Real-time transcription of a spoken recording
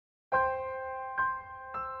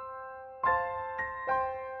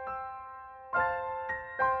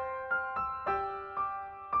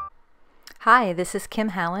Hi, this is Kim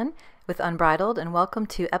Hallin with Unbridled, and welcome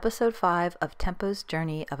to Episode 5 of Tempo's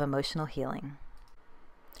Journey of Emotional Healing.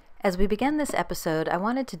 As we begin this episode, I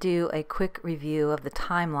wanted to do a quick review of the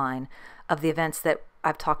timeline of the events that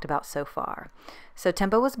I've talked about so far. So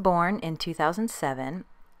Tempo was born in 2007,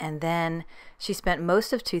 and then she spent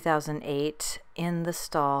most of 2008 in the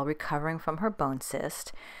stall recovering from her bone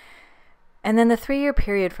cyst. And then the 3-year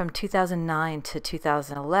period from 2009 to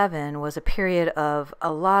 2011 was a period of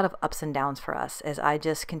a lot of ups and downs for us as I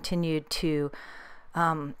just continued to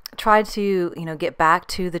try to, get back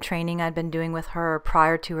to the training I'd been doing with her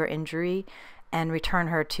prior to her injury and return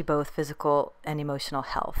her to both physical and emotional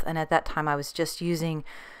health. And at that time, I was just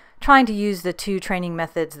trying to use the two training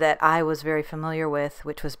methods that I was very familiar with,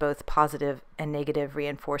 which was both positive and negative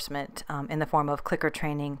reinforcement in the form of clicker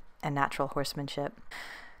training and natural horsemanship.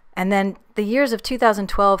 And then the years of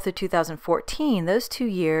 2012 through 2014, those 2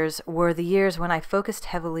 years were the years when I focused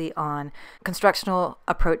heavily on constructional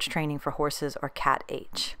approach training for horses, or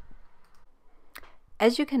CAT-H.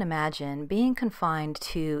 As you can imagine, being confined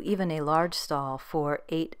to even a large stall for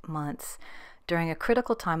 8 months during a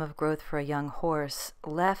critical time of growth for a young horse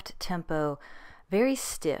left Tempo very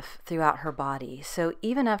stiff throughout her body. So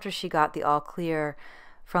even after she got the all clear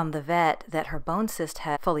from the vet that her bone cyst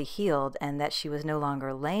had fully healed and that she was no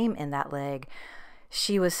longer lame in that leg,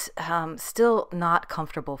 she was still not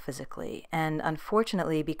comfortable physically. And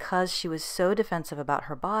unfortunately, because she was so defensive about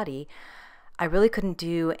her body, I really couldn't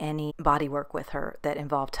do any body work with her that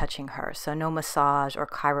involved touching her. So no massage or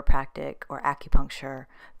chiropractic or acupuncture,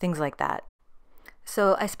 things like that.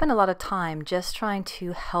 So I spent a lot of time just trying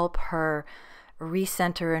to help her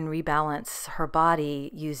recenter and rebalance her body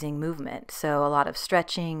using movement. So a lot of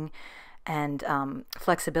stretching and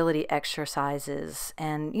flexibility exercises.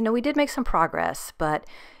 And, we did make some progress, but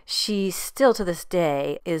she still to this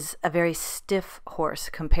day is a very stiff horse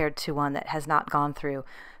compared to one that has not gone through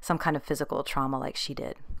some kind of physical trauma like she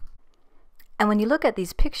did. And when you look at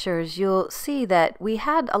these pictures, you'll see that we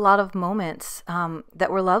had a lot of moments that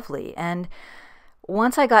were lovely. And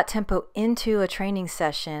once I got Tempo into a training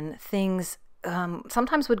session, things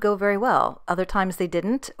sometimes would go very well. Other times they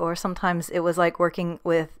didn't, or sometimes it was like working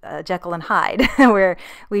with Jekyll and Hyde, where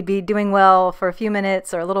we'd be doing well for a few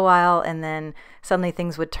minutes or a little while, and then suddenly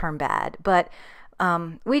things would turn bad. But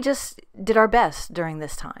we just did our best during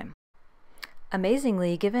this time.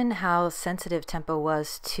 Amazingly, given how sensitive Tempo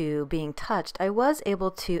was to being touched, I was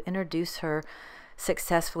able to introduce her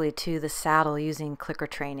successfully to the saddle using clicker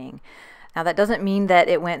training. Now, that doesn't mean that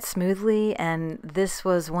it went smoothly, and this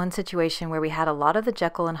was one situation where we had a lot of the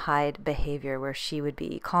Jekyll and Hyde behavior, where she would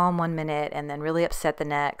be calm 1 minute and then really upset the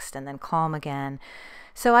next and then calm again.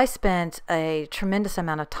 So I spent a tremendous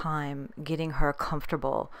amount of time getting her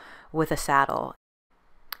comfortable with a saddle.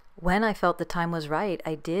 When I felt the time was right,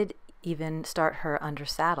 I did even start her under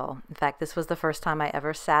saddle. In fact, this was the first time I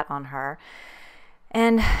ever sat on her.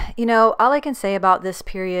 And, all I can say about this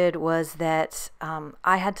period was that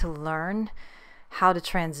I had to learn how to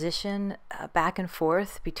transition back and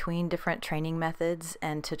forth between different training methods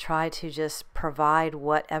and to try to just provide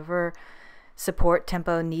whatever support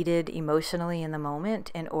Tempo needed emotionally in the moment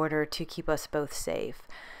in order to keep us both safe.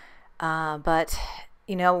 But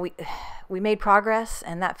we made progress,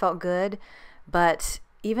 and that felt good. But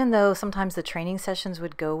even though sometimes the training sessions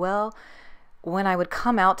would go well, when I would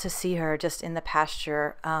come out to see her just in the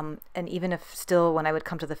pasture, and even if still when I would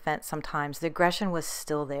come to the fence sometimes, the aggression was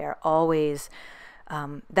still there, always.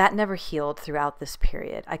 That never healed throughout this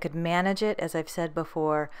period. I could manage it, as I've said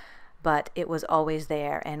before, but it was always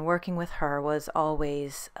there, and working with her was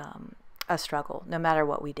always a struggle, no matter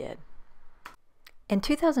what we did. In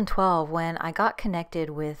 2012, when I got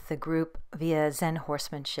connected with the group via Zen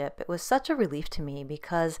Horsemanship, it was such a relief to me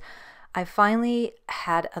because I finally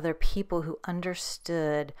had other people who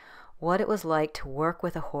understood what it was like to work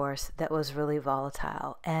with a horse that was really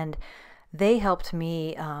volatile. And they helped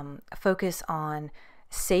me focus on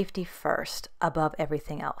safety first above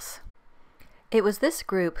everything else. It was this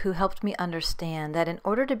group who helped me understand that in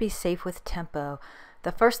order to be safe with Tempo,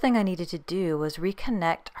 the first thing I needed to do was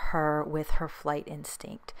reconnect her with her flight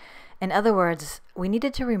instinct. In other words, we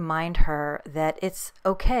needed to remind her that it's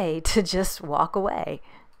okay to just walk away.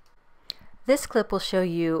 This clip will show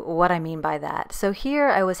you what I mean by that. So here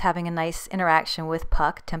I was having a nice interaction with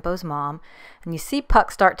Puck, Tempo's mom, and you see Puck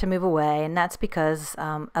start to move away, and that's because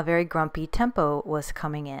a very grumpy Tempo was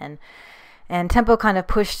coming in. And Tempo kind of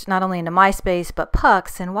pushed not only into my space, but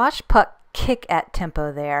Puck's, and watched Puck kick at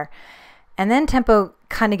Tempo there. And then Tempo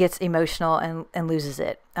kind of gets emotional and loses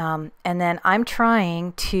it. And then I'm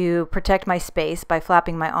trying to protect my space by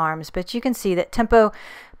flapping my arms, but you can see that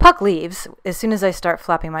Puck leaves as soon as I start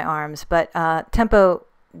flapping my arms, but Tempo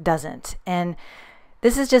doesn't. And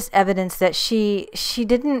this is just evidence that she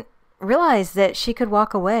didn't realize that she could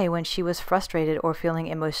walk away when she was frustrated or feeling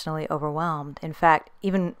emotionally overwhelmed. In fact,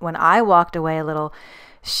 even when I walked away a little,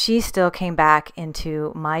 she still came back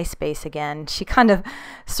into my space again. She kind of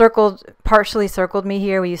partially circled me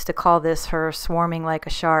here. We used to call this her swarming like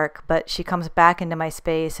a shark, but she comes back into my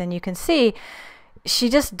space, and you can see she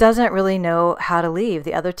just doesn't really know how to leave.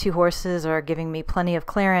 The other two horses are giving me plenty of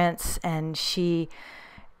clearance, and she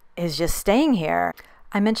is just staying here.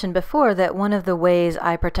 I mentioned before that one of the ways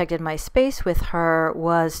I protected my space with her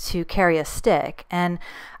was to carry a stick, and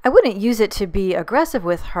I wouldn't use it to be aggressive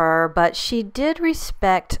with her, but she did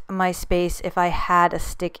respect my space if I had a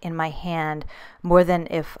stick in my hand more than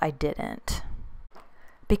if I didn't.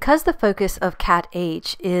 Because the focus of Cat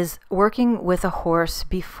H is working with a horse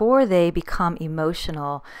before they become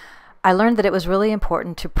emotional, I learned that it was really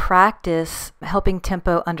important to practice helping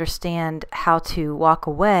Tempo understand how to walk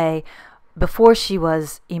away before she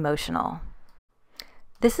was emotional.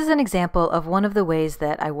 This is an example of one of the ways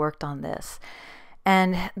that I worked on this.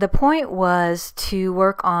 And the point was to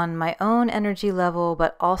work on my own energy level,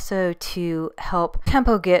 but also to help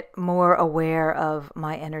Tempo get more aware of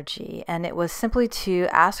my energy. And it was simply to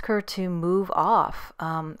ask her to move off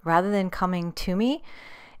rather than coming to me.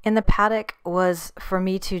 In the paddock was for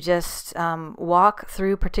me to just walk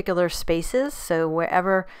through particular spaces. So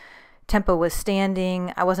wherever Tempo was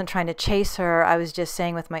standing, I wasn't trying to chase her. I was just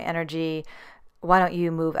saying with my energy, why don't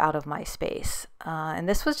you move out of my space? And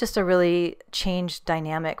this was just a really changed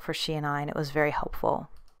dynamic for she and I, and it was very helpful.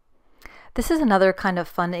 This is another kind of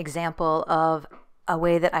fun example of a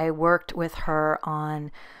way that I worked with her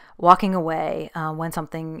on walking away when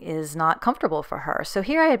something is not comfortable for her. So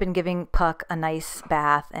here I had been giving Puck a nice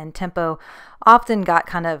bath, and Tempo often got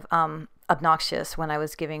kind of obnoxious when I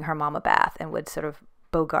was giving her mom a bath and would sort of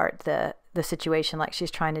bogart the situation like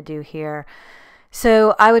she's trying to do here.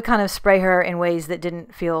 So I would kind of spray her in ways that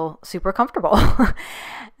didn't feel super comfortable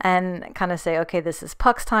and kind of say, okay, this is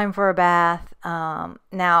Puck's time for a bath.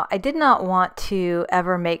 Now, I did not want to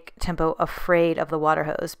ever make Tempo afraid of the water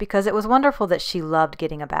hose because it was wonderful that she loved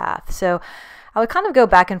getting a bath. So I would kind of go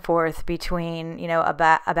back and forth between, a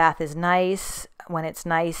bath is nice. When it's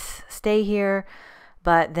nice, stay here.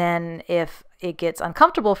 But then if it gets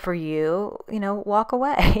uncomfortable for you, walk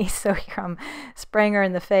away. So here I'm spraying her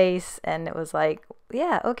in the face, and it was like,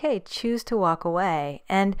 yeah, okay, choose to walk away.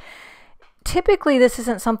 And typically this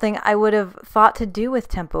isn't something I would have thought to do with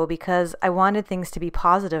Tempo because I wanted things to be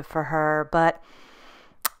positive for her. But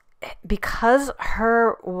because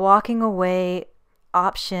her walking away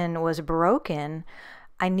option was broken,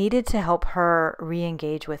 I needed to help her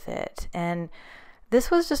re-engage with it. And this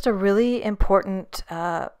was just a really important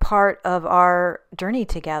part of our journey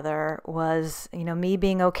together was, me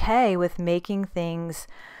being okay with making things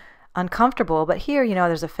uncomfortable. But here,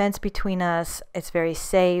 there's a fence between us. It's very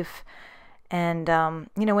safe. And,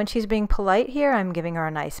 when she's being polite here, I'm giving her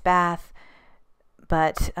a nice bath.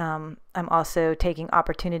 But I'm also taking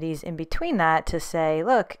opportunities in between that to say,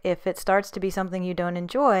 look, if it starts to be something you don't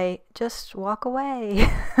enjoy, just walk away.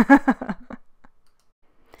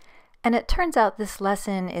 And it turns out this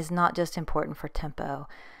lesson is not just important for Tempo.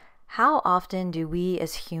 How often do we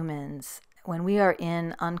as humans, when we are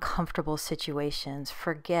in uncomfortable situations,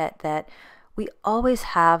 forget that we always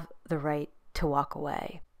have the right to walk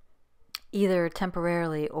away, either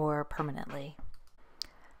temporarily or permanently?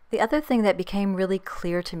 The other thing that became really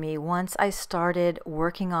clear to me once I started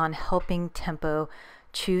working on helping Tempo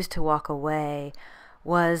choose to walk away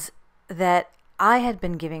was that I had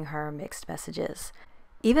been giving her mixed messages.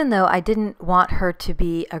 Even though I didn't want her to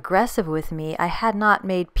be aggressive with me, I had not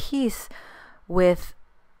made peace with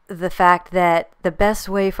the fact that the best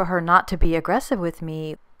way for her not to be aggressive with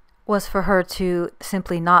me was for her to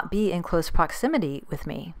simply not be in close proximity with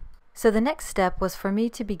me. So the next step was for me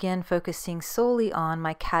to begin focusing solely on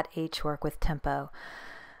my Cat H work with Tempo.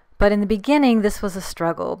 But in the beginning, this was a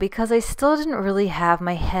struggle because I still didn't really have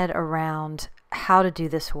my head around how to do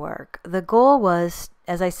this work. The goal was,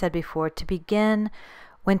 as I said before, to begin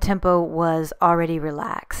when Tempo was already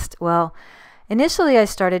relaxed. Well, initially I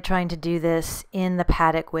started trying to do this in the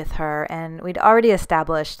paddock with her, and we'd already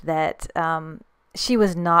established that she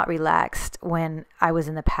was not relaxed when I was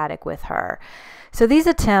in the paddock with her. So these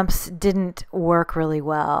attempts didn't work really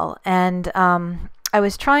well, and I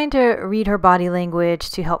was trying to read her body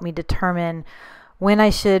language to help me determine when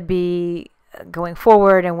I should be going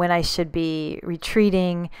forward and when I should be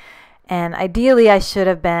retreating. And ideally, I should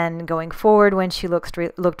have been going forward when she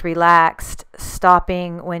looked relaxed,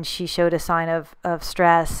 stopping when she showed a sign of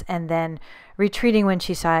stress, and then retreating when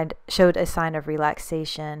she showed a sign of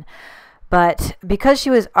relaxation. But because she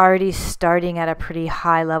was already starting at a pretty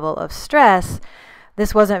high level of stress,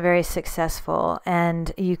 this wasn't very successful.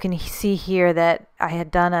 And you can see here that I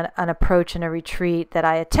had done an approach and a retreat that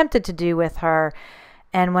I attempted to do with her.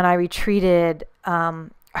 And when I retreated,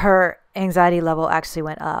 her anxiety level actually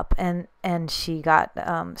went up, and she got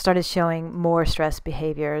started showing more stress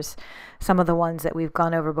behaviors, some of the ones that we've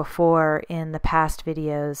gone over before in the past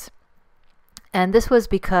videos. And this was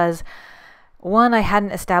because, one, I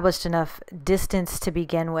hadn't established enough distance to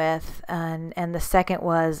begin with, and the second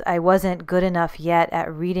was I wasn't good enough yet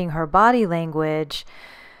at reading her body language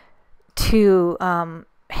to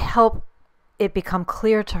help it become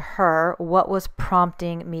clear to her what was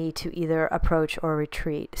prompting me to either approach or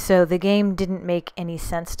retreat. So the game didn't make any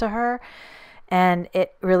sense to her, and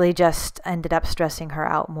it really just ended up stressing her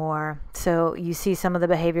out more. So you see some of the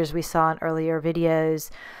behaviors we saw in earlier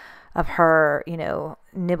videos of her,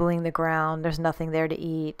 nibbling the ground. There's nothing there to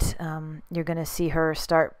eat. You're going to see her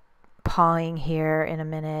start pawing here in a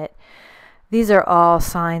minute. These are all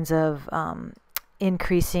signs of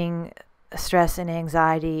increasing stress and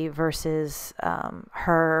anxiety versus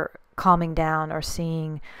her calming down or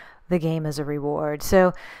seeing the game as a reward.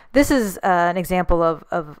 So this is an example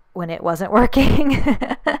of when it wasn't working.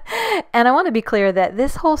 And I want to be clear that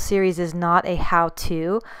this whole series is not a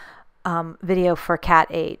how-to video for Cat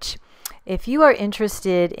H. If you are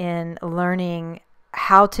interested in learning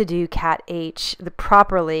how to do Cat H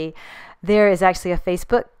properly, there is actually a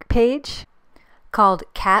Facebook page called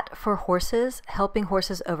Cat for Horses, Helping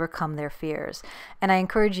Horses Overcome Their Fears. And I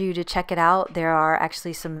encourage you to check it out. There are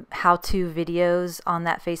actually some how-to videos on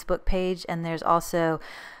that Facebook page, and there's also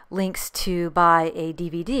links to buy a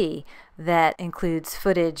DVD that includes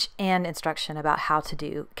footage and instruction about how to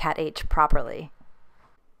do Cat H properly.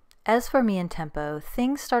 As for me and Tempo,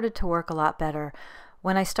 things started to work a lot better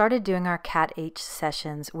when I started doing our Cat H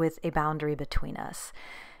sessions with a boundary between us.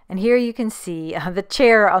 And here you can see the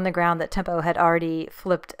chair on the ground that Tempo had already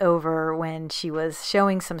flipped over when she was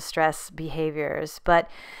showing some stress behaviors.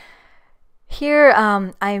 But here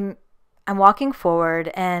I'm walking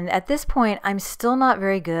forward, and at this point I'm still not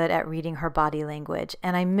very good at reading her body language,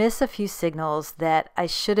 and I miss a few signals that I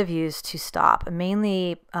should have used to stop,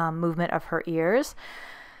 mainly movement of her ears.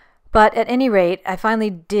 But at any rate, I finally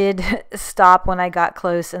did stop when I got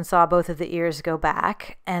close and saw both of the ears go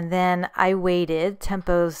back. And then I waited.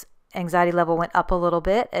 Tempo's anxiety level went up a little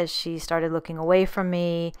bit as she started looking away from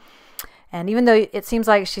me. And even though it seems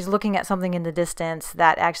like she's looking at something in the distance,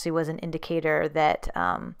 that actually was an indicator that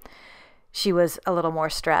she was a little more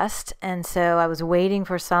stressed. And so I was waiting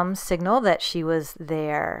for some signal that she was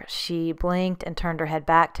there. She blinked and turned her head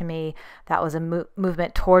back to me. That was a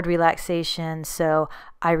movement toward relaxation, so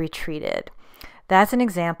I retreated. That's an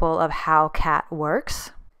example of how Cat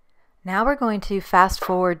works. Now we're going to fast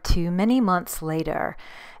forward to many months later.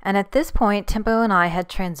 And at this point, Tempo and I had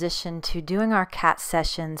transitioned to doing our Cat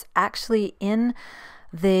sessions actually in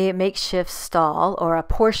the makeshift stall, or a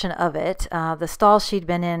portion of it. The stall she'd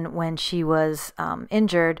been in when she was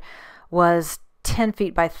injured was 10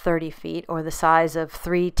 feet by 30 feet, or the size of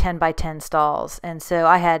 3 10 by 10 stalls. And so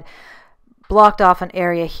I had blocked off an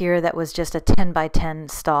area here that was just a 10 by 10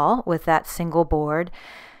 stall with that single board.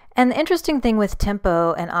 And the interesting thing with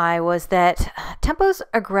Tempo and I was that Tempo's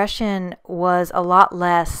aggression was a lot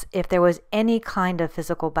less if there was any kind of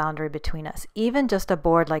physical boundary between us, even just a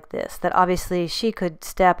board like this that obviously she could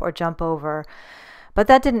step or jump over. But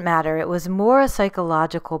that didn't matter. It was more a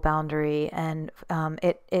psychological boundary, and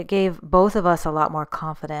it gave both of us a lot more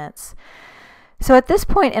confidence. So at this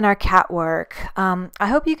point in our Cat work, I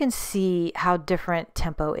hope you can see how different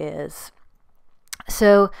Tempo is.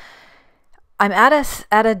 So I'm at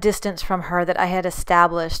a distance from her that I had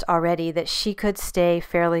established already that she could stay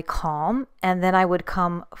fairly calm, and then I would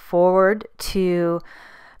come forward to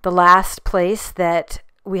the last place that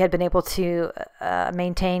we had been able to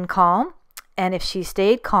maintain calm. And if she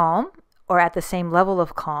stayed calm or at the same level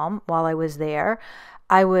of calm while I was there,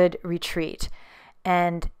 I would retreat.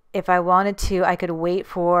 And if I wanted to, I could wait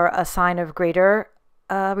for a sign of greater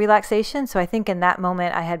relaxation. So I think in that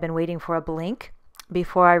moment I had been waiting for a blink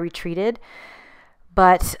before I retreated.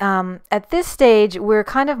 But at this stage, we're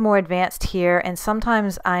kind of more advanced here, and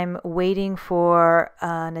sometimes I'm waiting for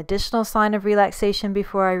an additional sign of relaxation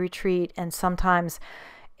before I retreat, and sometimes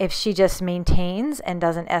if she just maintains and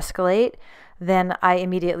doesn't escalate, then I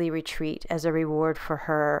immediately retreat as a reward for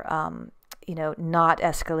her, not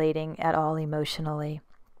escalating at all emotionally.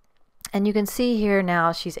 And you can see here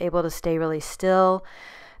now she's able to stay really still.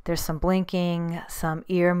 There's some blinking, some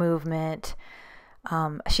ear movement.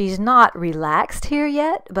 She's not relaxed here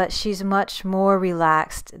yet, but she's much more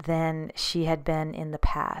relaxed than she had been in the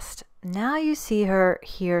past. Now you see her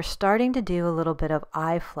here starting to do a little bit of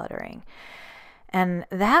eye fluttering. And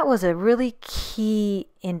that was a really key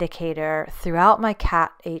indicator throughout my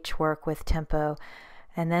Cat H work with tempo,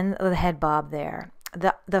 and then the head bob there.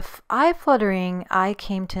 The eye fluttering I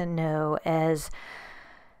came to know as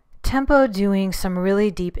tempo doing some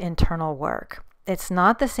really deep internal work. It's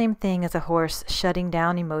not the same thing as a horse shutting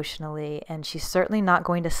down emotionally, and she's certainly not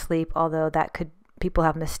going to sleep, although people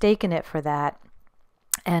have mistaken it for that.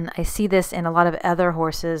 And I see this in a lot of other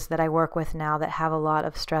horses that I work with now that have a lot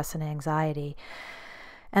of stress and anxiety.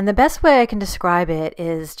 And the best way I can describe it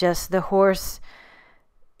is just the horse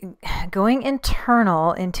going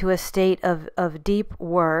internal into a state of deep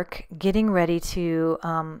work, getting ready to,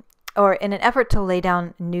 or in an effort to lay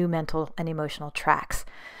down new mental and emotional tracks.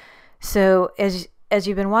 So as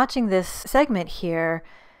you've been watching this segment here,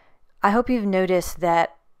 I hope you've noticed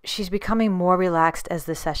that she's becoming more relaxed as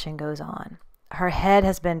the session goes on. Her head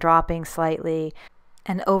has been dropping slightly,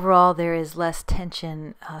 and overall there is less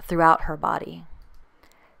tension throughout her body.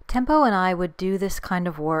 Tempo and I would do this kind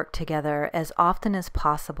of work together as often as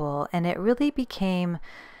possible, and it really became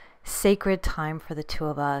sacred time for the two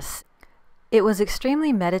of us. It was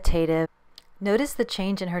extremely meditative. Notice the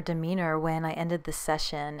change in her demeanor when I ended the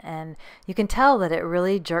session, and you can tell that it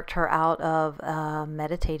really jerked her out of a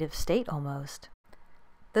meditative state almost.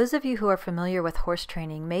 Those of you who are familiar with horse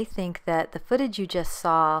training may think that the footage you just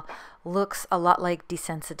saw looks a lot like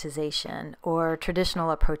desensitization or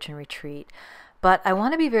traditional approach and retreat. But I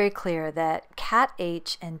want to be very clear that Cat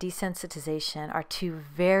H and desensitization are two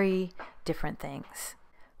very different things.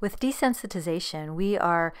 With desensitization, we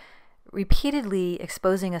are repeatedly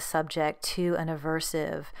exposing a subject to an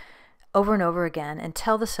aversive over and over again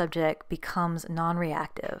until the subject becomes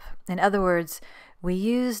non-reactive. In other words, we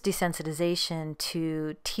use desensitization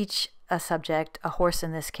to teach a subject, a horse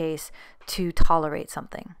in this case, to tolerate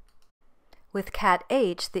something. With Cat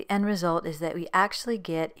H, the end result is that we actually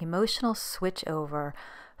get emotional switch over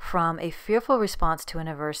from a fearful response to an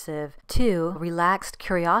aversive to relaxed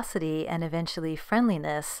curiosity and eventually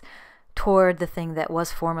friendliness toward the thing that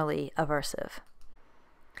was formerly aversive.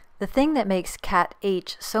 The thing that makes Cat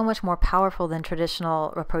H so much more powerful than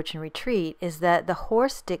traditional approach and retreat is that the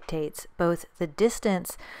horse dictates both the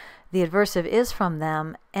distance the aversive is from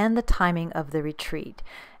them and the timing of the retreat.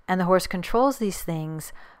 And the horse controls these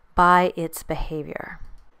things by its behavior.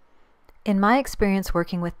 In my experience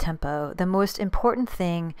working with tempo, the most important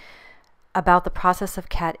thing about the process of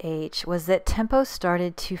Cat H was that tempo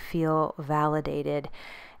started to feel validated,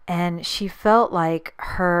 and she felt like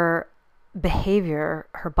her behavior,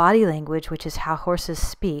 her body language, which is how horses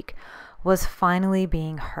speak, was finally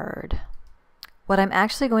being heard. What I'm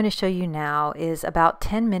actually going to show you now is about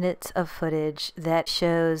 10 minutes of footage that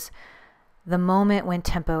shows the moment when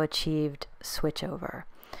tempo achieved switchover.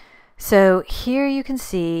 So here you can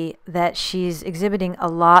see that she's exhibiting a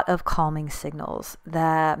lot of calming signals.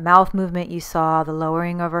 The mouth movement you saw, the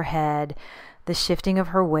lowering of her head, the shifting of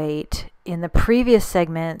her weight. In the previous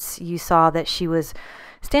segments, you saw that she was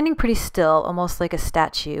standing pretty still, almost like a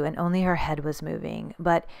statue, and only her head was moving.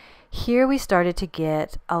 But here we started to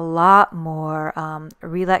get a lot more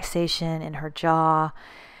relaxation in her jaw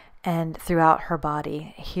and throughout her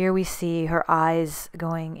body. Here we see her eyes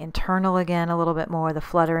going internal again a little bit more, the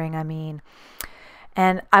fluttering, I mean.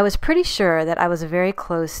 And I was pretty sure that I was very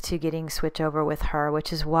close to getting switchover with her,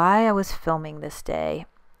 which is why I was filming this day.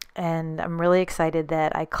 And I'm really excited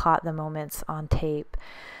that I caught the moments on tape.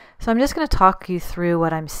 So I'm just going to talk you through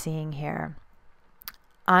what I'm seeing here.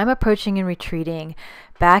 I'm approaching and retreating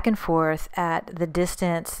back and forth at the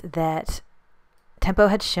distance that tempo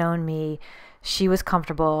had shown me she was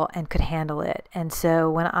comfortable and could handle it. And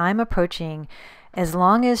so when I'm approaching, as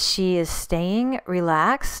long as she is staying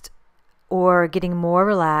relaxed or getting more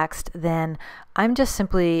relaxed, then I'm just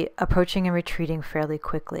simply approaching and retreating fairly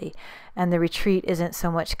quickly. And the retreat isn't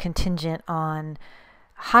so much contingent on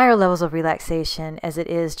higher levels of relaxation as it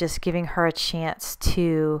is just giving her a chance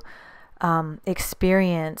to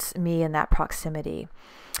experience me in that proximity.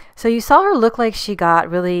 So you saw her look like she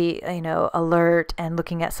got really, alert and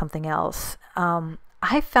looking at something else.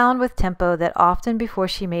 I found with tempo that often before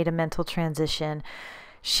she made a mental transition,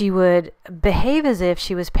 she would behave as if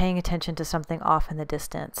she was paying attention to something off in the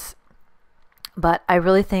distance. But I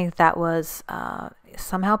really think that was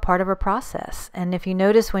somehow part of her process. And if you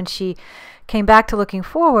notice when she came back to looking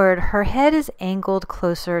forward, her head is angled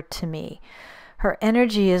closer to me. Her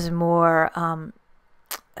energy is more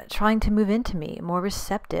trying to move into me, more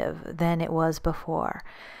receptive than it was before.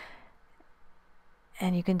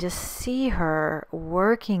 And you can just see her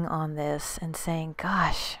working on this and saying,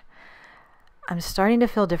 gosh, I'm starting to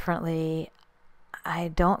feel differently. I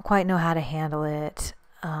don't quite know how to handle it.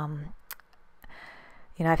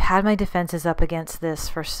 I've had my defenses up against this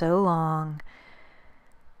for so long.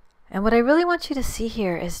 And what I really want you to see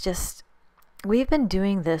here is just, we've been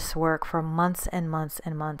doing this work for months and months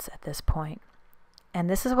and months at this point. And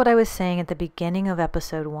this is what I was saying at the beginning of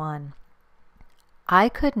episode 1. I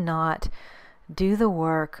could not do the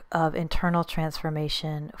work of internal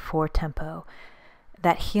transformation for Tempo.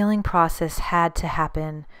 That healing process had to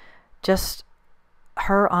happen just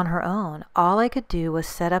her on her own. All I could do was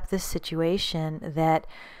set up this situation that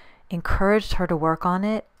encouraged her to work on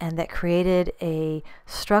it and that created a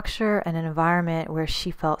structure and an environment where she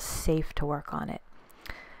felt safe to work on it.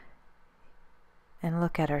 And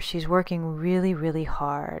look at her. She's working really, really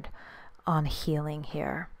hard on healing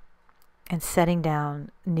here and setting down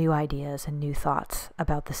new ideas and new thoughts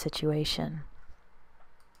about the situation.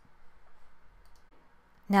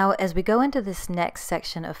 Now, as we go into this next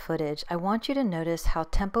section of footage, I want you to notice how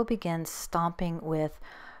Tempo begins stomping with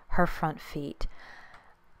her front feet.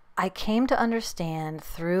 I came to understand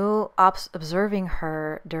through observing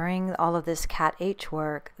her during all of this Cat H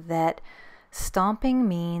work that stomping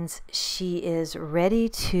means she is ready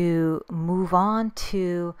to move on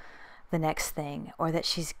to the next thing, or that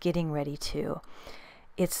she's getting ready to.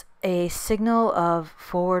 It's a signal of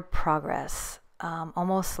forward progress,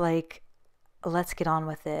 almost like, let's get on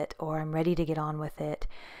with it, or I'm ready to get on with it.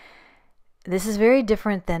 This is very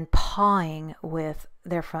different than pawing with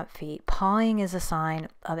their front feet. Pawing is a sign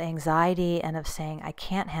of anxiety and of saying, I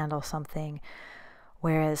can't handle something.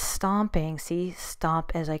 Whereas stomping, see,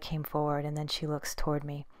 stomp as I came forward, and then she looks toward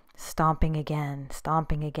me. Stomping again,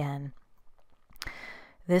 stomping again.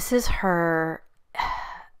 This is her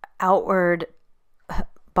outward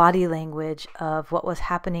body language of what was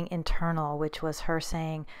happening internal, which was her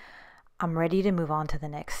saying, I'm ready to move on to the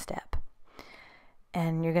next step.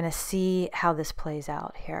 And you're going to see how this plays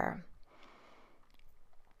out here.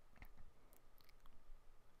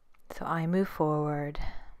 So I move forward,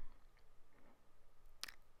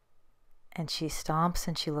 and she stomps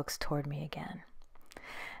and she looks toward me again.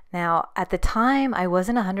 Now, at the time, I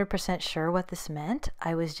wasn't 100% sure what this meant.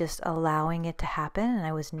 I was just allowing it to happen, and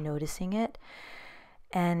I was noticing it.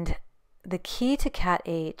 And the key to Cat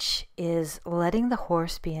H is letting the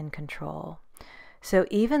horse be in control. So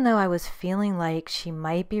even though I was feeling like she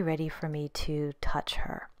might be ready for me to touch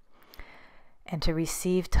her and to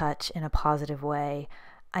receive touch in a positive way,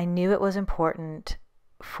 I knew it was important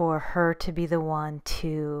for her to be the one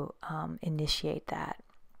to initiate that.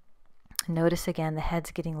 Notice again, the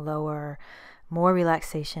head's getting lower, more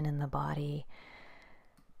relaxation in the body.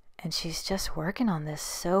 And she's just working on this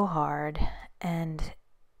so hard. And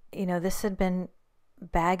this had been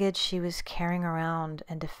baggage she was carrying around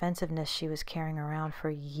and defensiveness she was carrying around for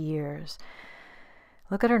years.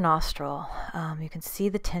 Look at her nostril. You can see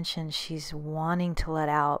the tension she's wanting to let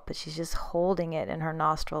out, but she's just holding it in her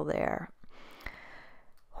nostril there.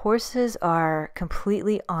 Horses are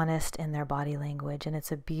completely honest in their body language, and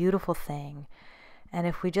it's a beautiful thing. And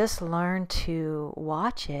if we just learn to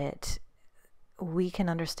watch it, we can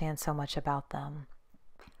understand so much about them.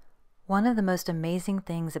 One of the most amazing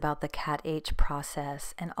things about the Cat H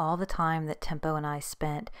process and all the time that Tempo and I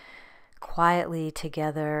spent quietly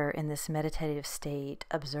together in this meditative state,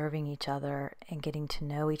 observing each other and getting to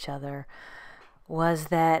know each other, was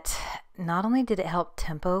that not only did it help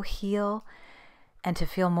Tempo heal and to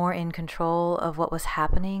feel more in control of what was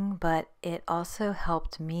happening, but it also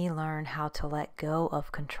helped me learn how to let go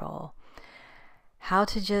of control. How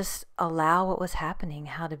to just allow what was happening,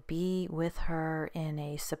 how to be with her in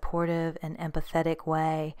a supportive and empathetic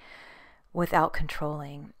way without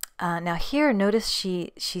controlling. Now here, notice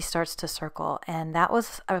she starts to circle, and that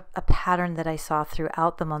was a pattern that I saw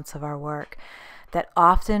throughout the months of our work that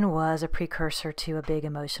often was a precursor to a big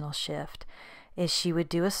emotional shift, is she would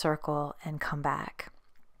do a circle and come back.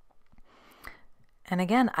 And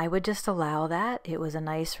again, I would just allow that. It was a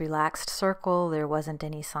nice relaxed circle. There wasn't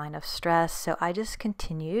any sign of stress. So I just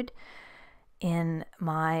continued in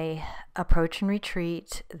my approach and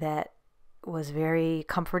retreat that was very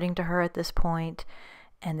comforting to her at this point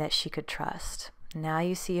and that she could trust. Now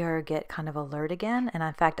you see her get kind of alert again. And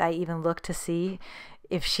in fact, I even look to see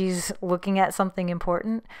if she's looking at something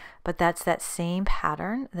important. But that's that same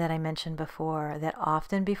pattern that I mentioned before, that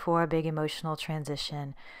often before a big emotional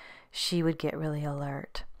transition, she would get really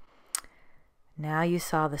alert. Now you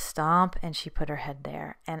saw the stomp, and she put her head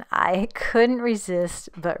there. And I couldn't resist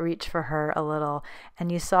but reach for her a little.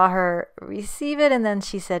 And you saw her receive it, and then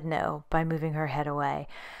she said no by moving her head away.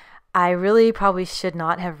 I really probably should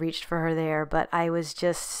not have reached for her there, but I was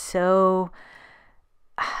just so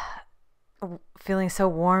feeling so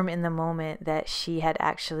warm in the moment that she had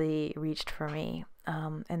actually reached for me.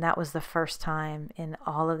 And that was the first time in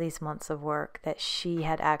all of these months of work that she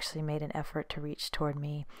had actually made an effort to reach toward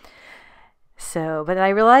me. So, but I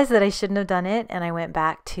realized that I shouldn't have done it, and I went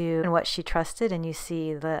back to what she trusted, and you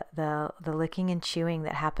see the licking and chewing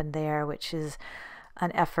that happened there, which is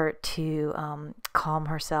an effort to calm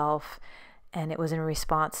herself, and it was in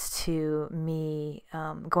response to me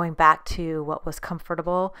going back to what was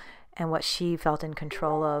comfortable and what she felt in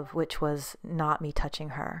control of, which was not me touching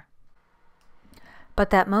her.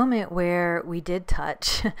 But that moment where we did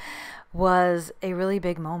touch was a really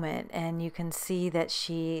big moment, and you can see that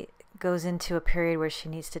she goes into a period where she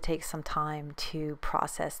needs to take some time to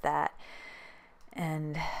process that.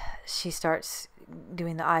 And she starts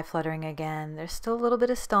doing the eye fluttering again. There's still a little bit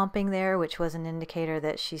of stomping there, which was an indicator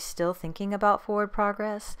that she's still thinking about forward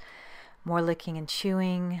progress. More licking and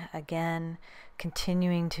chewing, again,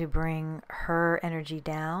 continuing to bring her energy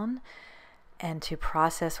down and to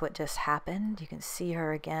process what just happened. You can see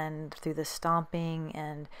her again through the stomping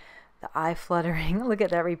and the eye fluttering. Look at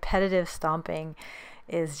that repetitive stomping.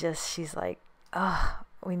 Is just, she's like, oh,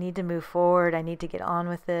 we need to move forward. I need to get on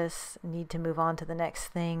with this. I need to move on to the next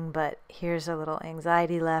thing, but here's a little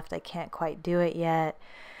anxiety left. I can't quite do it yet.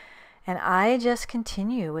 And I just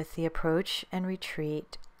continue with the approach and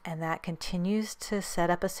retreat, and that continues to set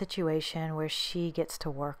up a situation where she gets to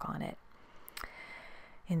work on it.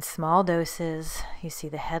 In small doses, you see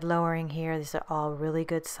the head lowering here. These are all really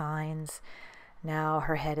good signs. Now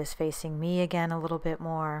her head is facing me again a little bit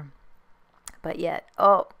more. But yet,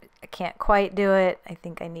 oh, I can't quite do it. I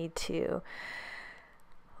think I need to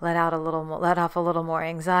let off a little more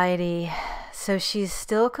anxiety. So she's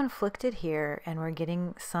still conflicted here, and we're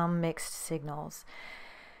getting some mixed signals.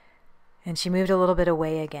 And she moved a little bit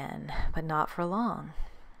away again, but not for long.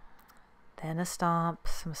 Then a stomp,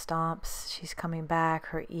 some stomps. She's coming back.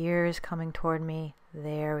 Her ear is coming toward me.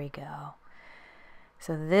 There we go.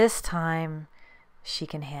 So this time she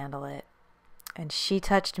can handle it. And she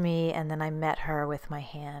touched me, and then I met her with my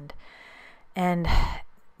hand. And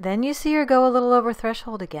then you see her go a little over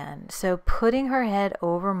threshold again. So putting her head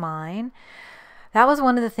over mine, that was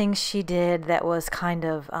one of the things she did that was kind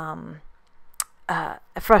of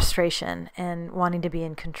frustration and wanting to be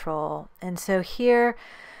in control. And so here,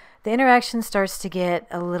 the interaction starts to get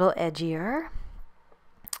a little edgier.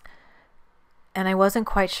 And I wasn't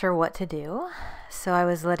quite sure what to do. So I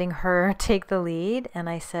was letting her take the lead, and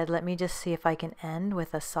I said, let me just see if I can end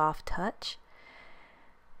with a soft touch.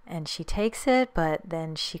 And she takes it, but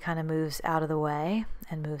then she kind of moves out of the way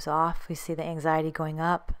and moves off. We see the anxiety going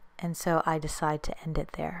up, and so I decide to end it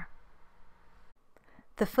there.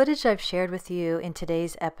 The footage I've shared with you in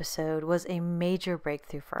today's episode was a major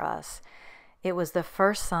breakthrough for us. It was the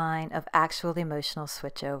first sign of actual emotional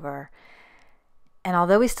switchover. And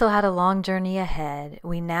although we still had a long journey ahead,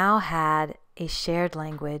 we now had a shared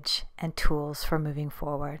language and tools for moving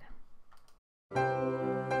forward.